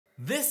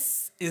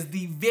This is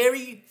the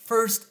very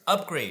first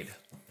upgrade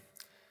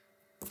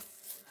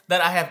that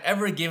I have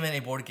ever given a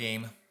board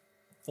game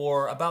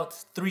for about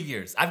 3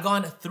 years. I've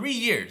gone 3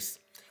 years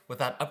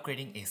without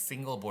upgrading a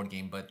single board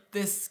game, but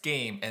this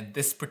game and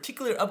this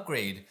particular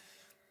upgrade,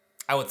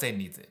 I would say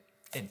needs it.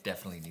 It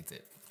definitely needs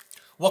it.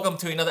 Welcome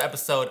to another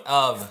episode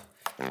of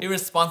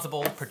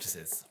Irresponsible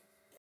Purchases.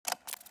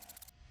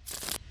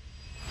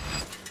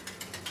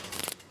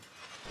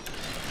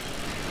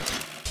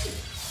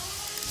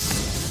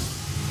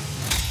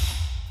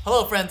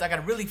 Hello friends, I got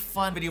a really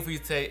fun video for you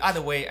today.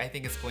 Either way, I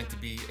think it's going to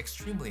be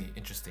extremely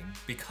interesting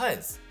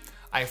because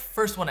I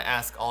first want to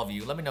ask all of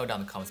you, let me know down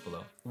in the comments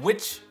below,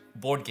 which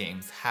board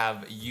games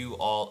have you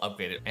all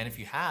upgraded? And if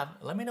you have,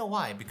 let me know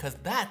why, because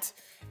that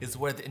is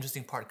where the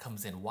interesting part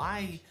comes in.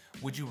 Why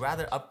would you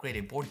rather upgrade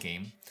a board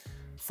game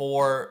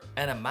for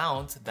an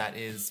amount that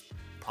is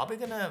probably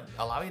gonna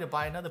allow you to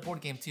buy another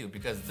board game too?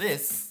 Because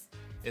this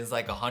is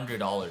like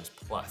 $100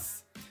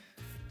 plus.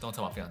 Don't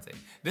tell my fiance.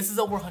 This is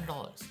over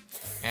 $100.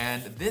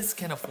 And this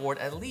can afford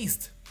at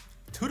least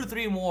 2 to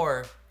 3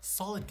 more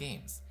solid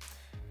games.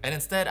 And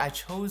instead, I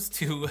chose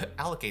to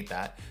allocate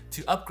that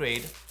to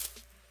upgrade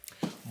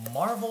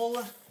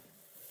Marvel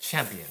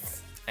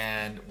Champions.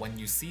 And when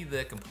you see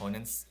the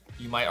components,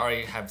 you might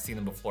already have seen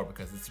them before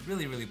because it's a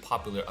really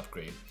popular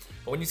upgrade.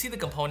 But when you see the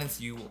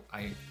components,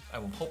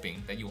 I'm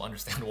hoping that you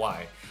understand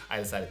why I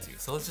decided to.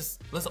 So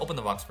let's open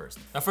the box first.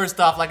 Now first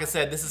off, like I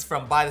said, this is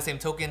from Buy the Same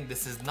Token.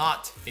 This is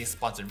not a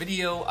sponsored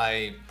video.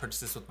 I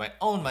purchased this with my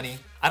own money.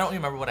 I don't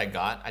remember what I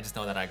got. I just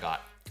know that I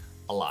got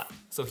a lot.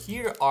 So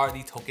here are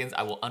the tokens.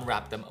 I will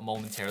unwrap them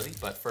momentarily,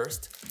 but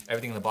first,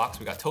 everything in the box,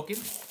 we got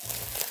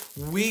tokens.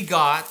 We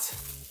got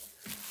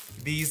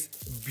these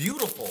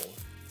beautiful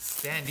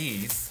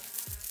standees,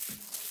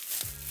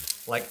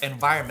 like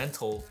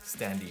environmental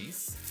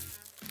standees.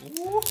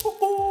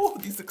 Ooh,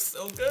 these look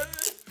so good.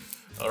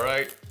 All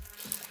right,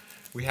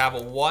 we have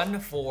one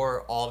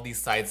for all of these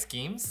side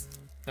schemes.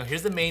 Now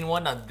here's the main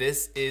one. Now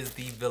this is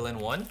the villain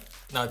one.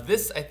 Now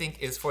this I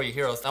think is for your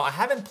heroes. Now I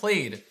haven't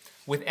played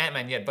with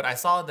Ant-Man yet, but I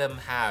saw them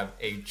have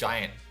a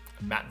giant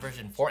matte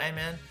version for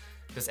Ant-Man.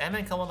 Does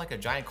Ant-Man come with like a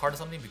giant card or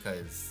something?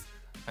 Because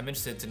I'm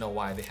interested to know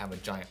why they have a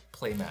giant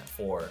playmat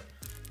for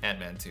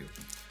Ant-Man too.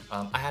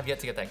 I have yet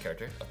to get that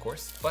character, of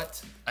course,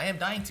 but I am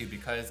dying to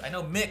because I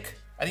know Mick,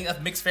 I think that's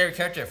Mick's favorite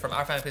character from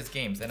Our Family Plays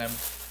Games, and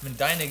I've been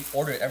dying to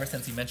order it ever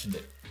since he mentioned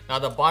it. Now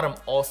the bottom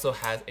also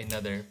has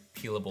another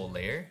peelable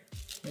layer.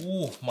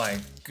 Ooh, my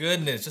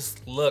goodness,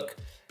 just look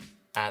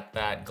at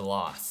that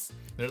gloss.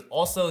 There's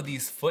also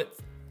these foot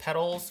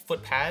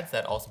pads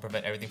that also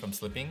prevent everything from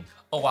slipping.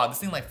 Oh wow, this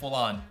thing like full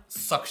on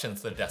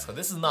suctions to the desk. So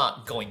this is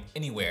not going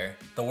anywhere.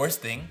 The worst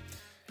thing,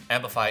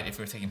 amplified if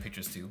you're taking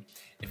pictures too,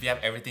 if you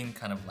have everything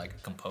kind of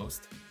like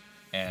composed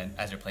and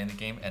as you're playing the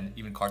game and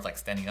even cards like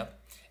standing up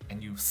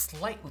and you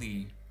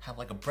slightly have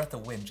like a breath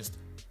of wind just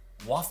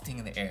wafting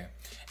in the air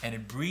and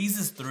it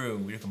breezes through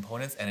your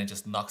components and it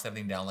just knocks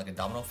everything down like a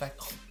domino effect.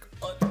 Oh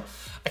my God.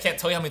 I can't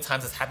tell you how many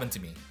times this happened to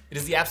me. It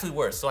is the absolute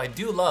worst. So I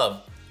do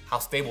love how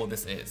stable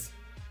this is.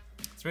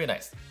 It's really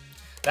nice.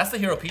 That's the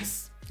hero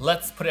piece.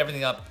 Let's put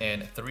everything up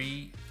in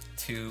 3,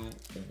 2,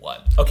 1.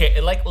 Okay,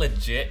 it like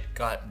legit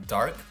got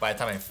dark by the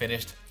time I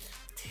finished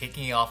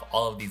taking off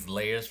all of these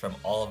layers from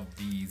all of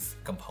these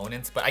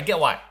components, but I get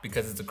why,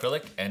 because it's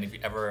acrylic, and if you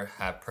ever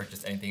have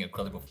purchased anything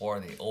acrylic before,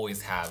 they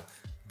always have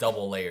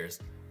double layers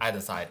either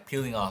side,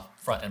 peeling off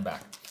front and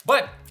back.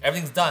 But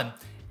everything's done,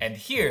 and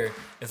here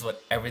is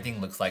what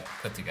everything looks like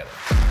put together.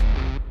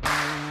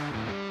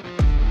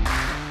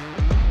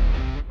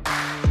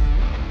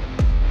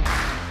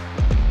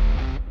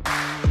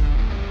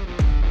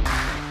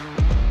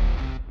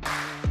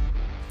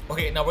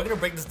 Okay, now we're gonna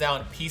break this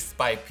down piece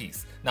by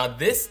piece. Now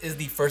this is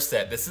the first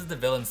set, this is the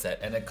villain set,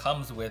 and it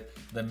comes with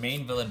the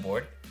main villain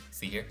board.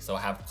 See here, so I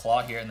have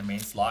Claw here in the main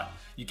slot.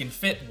 You can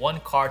fit one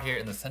card here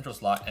in the central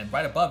slot, and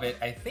right above it,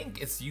 I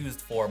think it's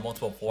used for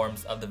multiple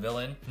forms of the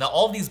villain. Now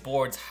all of these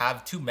boards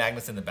have 2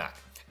 magnets in the back,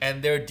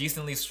 and they're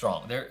decently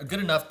strong. They're good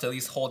enough to at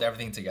least hold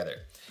everything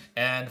together.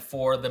 And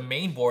for the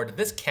main board,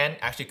 this can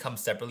actually come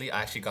separately.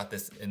 I actually got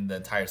this in the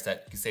entire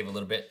set. You can save a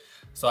little bit.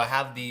 So I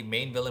have the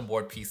main villain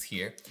board piece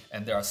here,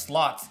 and there are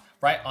slots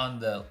right on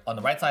the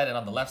right side and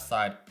on the left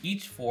side,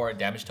 each for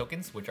damage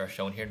tokens, which are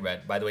shown here in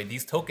red. By the way,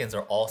 these tokens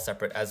are all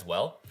separate as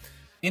well.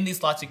 In these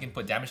slots, you can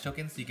put damage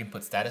tokens, you can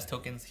put status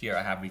tokens. Here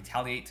I have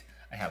retaliate,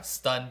 I have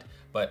stunned,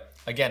 but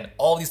again,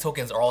 all these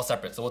tokens are all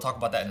separate, so we'll talk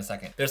about that in a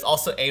second. There's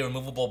also a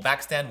removable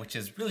backstand, which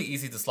is really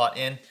easy to slot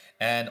in,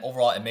 and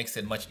overall it makes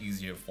it much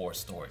easier for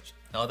storage.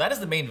 Now that is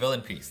the main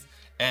villain piece,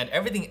 and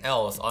everything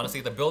else,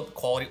 honestly, the build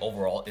quality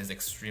overall is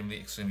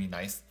extremely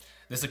nice.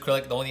 This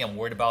acrylic, the only thing I'm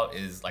worried about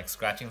is like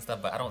scratching and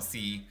stuff, but I don't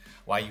see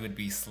why you would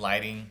be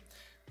sliding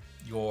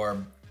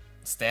your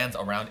stands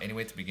around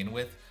anyway to begin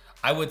with.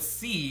 I would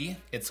see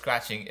it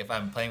scratching if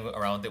I'm playing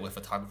around it with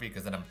photography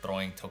because then I'm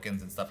throwing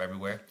tokens and stuff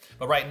everywhere.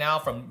 But right now,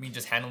 from me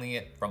just handling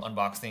it from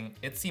unboxing,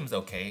 it seems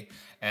okay.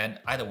 And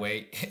either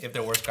way, if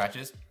there were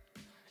scratches,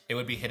 it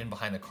would be hidden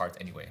behind the cards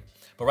anyway.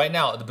 But right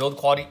now, the build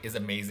quality is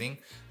amazing.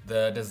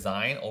 The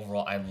design,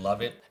 overall, I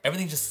love it.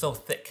 Everything's just so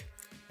thick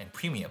and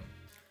premium,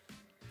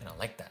 and I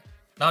like that.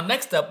 Now,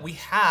 next up, we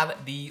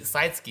have the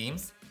side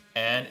schemes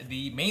and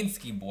the main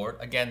scheme board.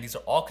 Again, these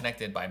are all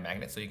connected by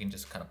magnets, so you can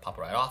just kind of pop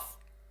it right off,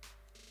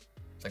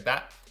 just like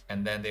that,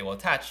 and then they will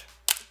attach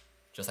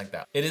just like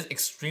that. It is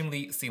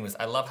extremely seamless.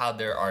 I love how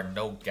there are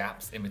no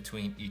gaps in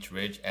between each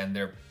ridge, and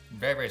they're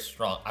very, very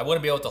strong. I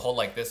wouldn't be able to hold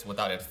like this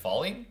without it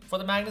falling for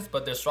the magnets,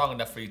 but they're strong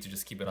enough for you to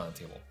just keep it on the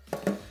table.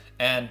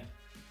 And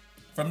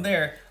from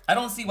there, I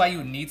don't see why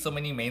you need so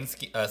many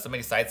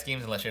side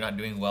schemes unless you're not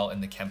doing well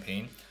in the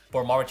campaign.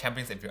 For Marvel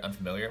Champions, if you're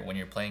unfamiliar, when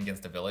you're playing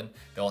against a villain,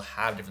 they'll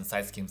have different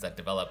side schemes that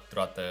develop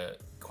throughout the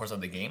course of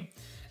the game.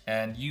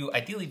 And you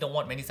ideally don't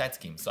want many side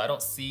schemes, so I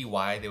don't see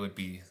why there would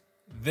be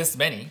this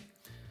many.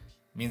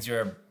 Means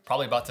you're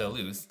probably about to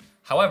lose.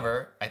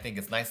 However, I think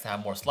it's nice to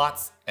have more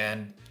slots,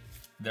 and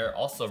they're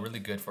also really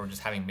good for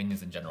just having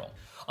minions in general.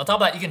 On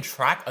top of that, you can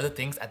track other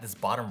things at this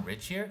bottom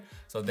ridge here.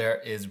 So there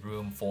is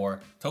room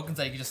for tokens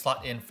that you can just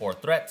slot in for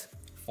threat,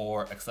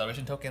 for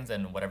acceleration tokens,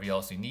 and whatever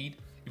else you need.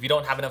 If you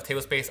don't have enough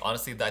table space,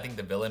 honestly, I think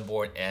the villain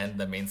board and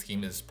the main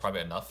scheme is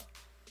probably enough.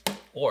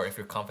 Or if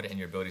you're confident in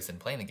your abilities in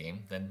playing the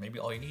game, then maybe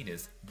all you need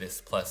is this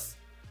plus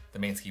the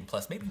main scheme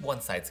plus maybe one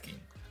side scheme.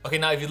 Okay,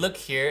 now if you look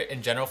here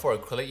in general for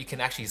acrylic, you can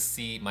actually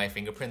see my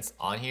fingerprints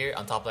on here.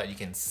 On top of that, you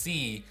can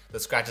see the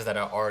scratches that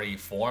are already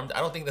formed. I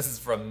don't think this is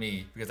from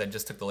me because I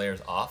just took the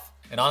layers off.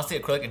 And honestly,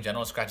 acrylic in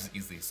general scratches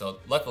easily. So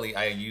luckily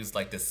I use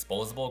like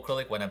disposable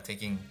acrylic when I'm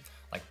taking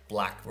like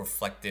black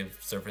reflective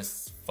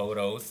surface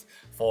photos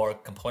for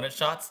component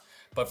shots.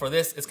 But for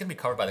this, it's gonna be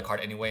covered by the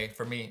card anyway.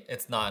 For me,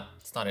 it's not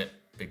a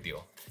big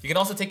deal. You can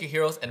also take your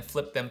heroes and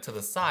flip them to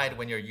the side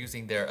when you're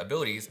using their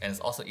abilities, and it's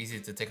also easy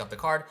to take off the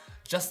card,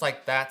 just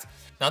like that.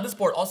 Now this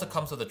board also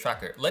comes with a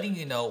tracker, letting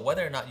you know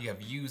whether or not you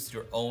have used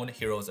your own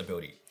hero's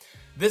ability.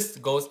 This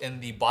goes in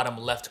the bottom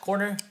left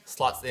corner,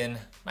 slots in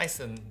nice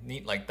and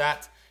neat like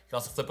that. You can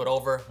also flip it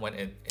over when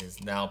it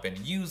is now been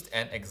used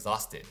and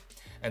exhausted.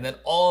 And then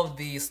all of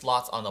these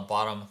slots on the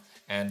bottom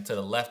and to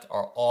the left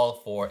are all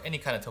for any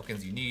kind of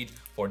tokens you need,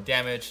 for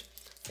damage,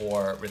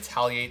 for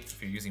retaliate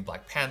if you're using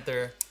Black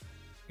Panther,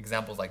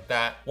 examples like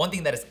that. One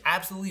thing that is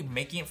absolutely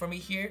making it for me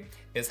here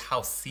is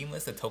how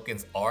seamless the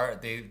tokens are.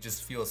 They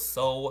just feel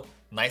so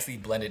nicely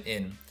blended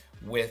in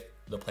with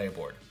the player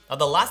board. Now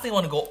the last thing I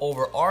want to go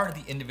over are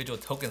the individual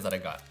tokens that I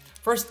got.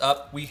 First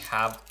up, we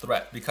have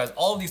threat, because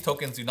all of these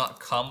tokens do not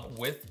come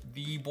with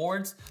the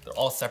boards. They're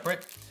all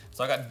separate.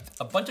 So I got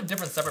a bunch of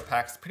different separate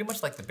packs, pretty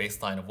much like the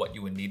baseline of what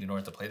you would need in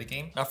order to play the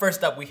game. Now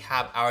first up, we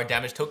have our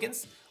damage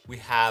tokens. We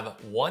have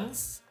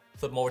ones,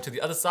 flip them over to the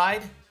other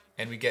side,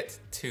 and we get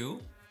 2.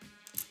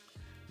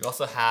 We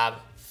also have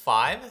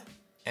 5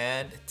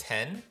 and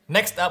 10.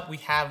 Next up, we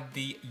have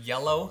the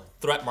yellow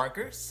threat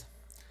markers,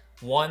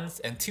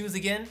 1s and 2s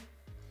again.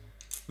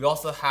 We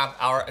also have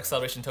our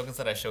acceleration tokens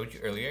that I showed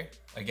you earlier.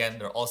 Again,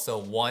 they're also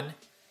 1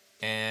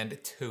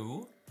 and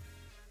 2.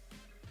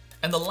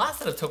 And the last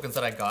set of tokens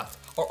that I got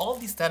are all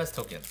these status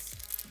tokens.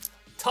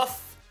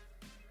 Tough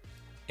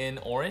in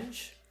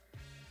orange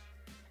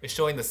is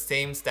showing the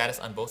same status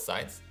on both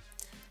sides.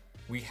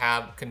 We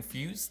have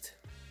confused.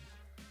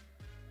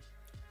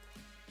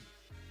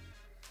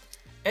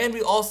 And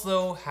we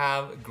also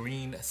have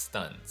green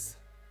stuns.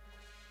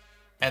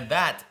 And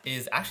that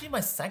is actually my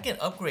second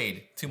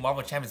upgrade to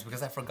Marvel Champions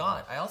because I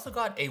forgot. I also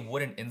got a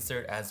wooden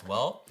insert as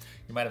well.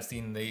 You might have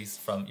seen this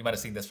from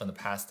the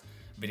past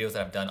videos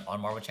that I've done on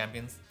Marvel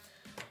Champions.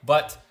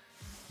 But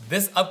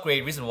this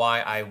upgrade, reason why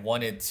I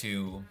wanted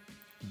to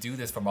do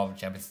this for Marvel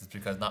Champions is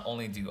because not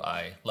only do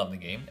I love the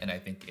game and I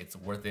think it's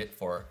worth it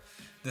for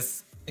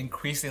this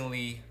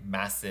increasingly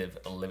massive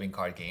living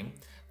card game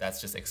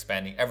that's just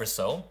expanding ever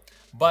so,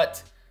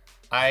 but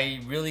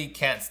I really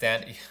can't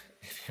stand,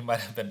 it might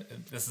have been,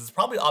 this is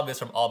probably obvious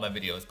from all my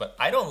videos, but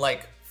I don't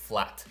like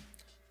flat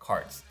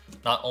cards.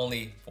 Not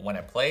only when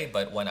I play,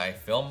 but when I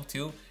film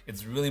too.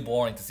 It's really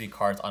boring to see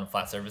cards on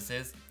flat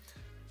surfaces.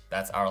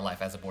 That's our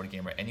life as a board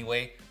gamer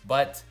anyway,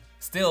 but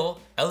still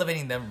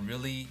elevating them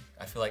really,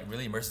 I feel like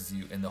really immerses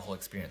you in the whole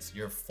experience.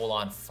 You're full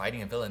on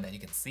fighting a villain that you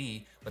can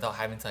see without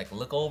having to like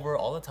look over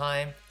all the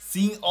time.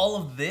 Seeing all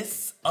of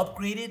this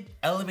upgraded,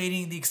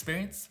 elevating the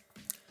experience,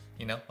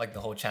 you know, like the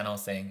whole channel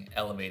saying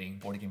elevating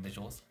board game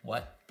visuals.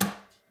 What?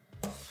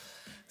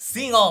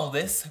 Seeing all of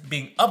this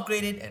being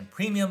upgraded and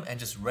premium and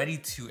just ready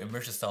to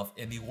immerse yourself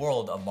in the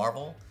world of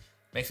Marvel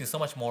makes me so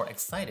much more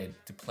excited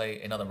to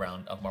play another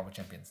round of Marvel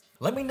Champions.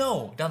 Let me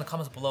know down in the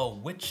comments below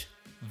which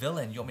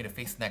villain you want me to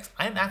face next.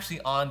 I'm actually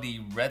on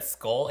the Red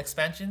Skull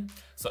expansion,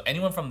 so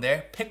anyone from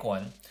there, pick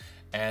one,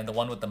 and the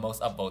one with the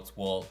most upvotes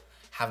will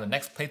have the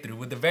next playthrough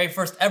with the very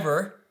first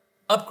ever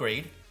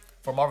upgrade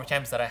for Marvel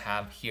Champions that I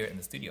have here in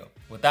the studio.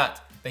 With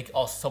that, thank you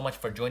all so much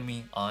for joining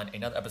me on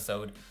another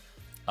episode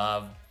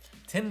of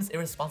Tim's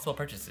Irresponsible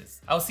Purchases.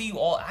 I'll see you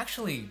all.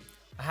 Actually,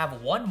 I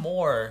have one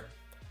more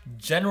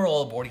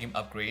general board game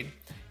upgrade.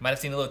 You might have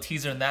seen a little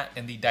teaser in that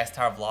in the Dice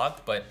Tower vlog,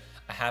 but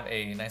I have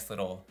a nice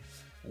little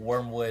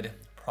wormwood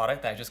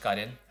product that I just got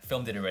in,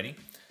 filmed it already.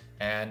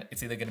 And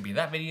it's either gonna be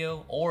that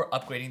video or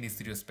upgrading the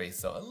studio space.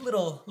 So a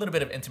little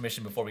bit of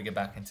intermission before we get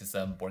back into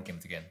some board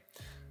games again.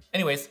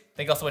 Anyways,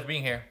 thank you all so much for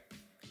being here.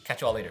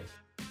 Catch you all later.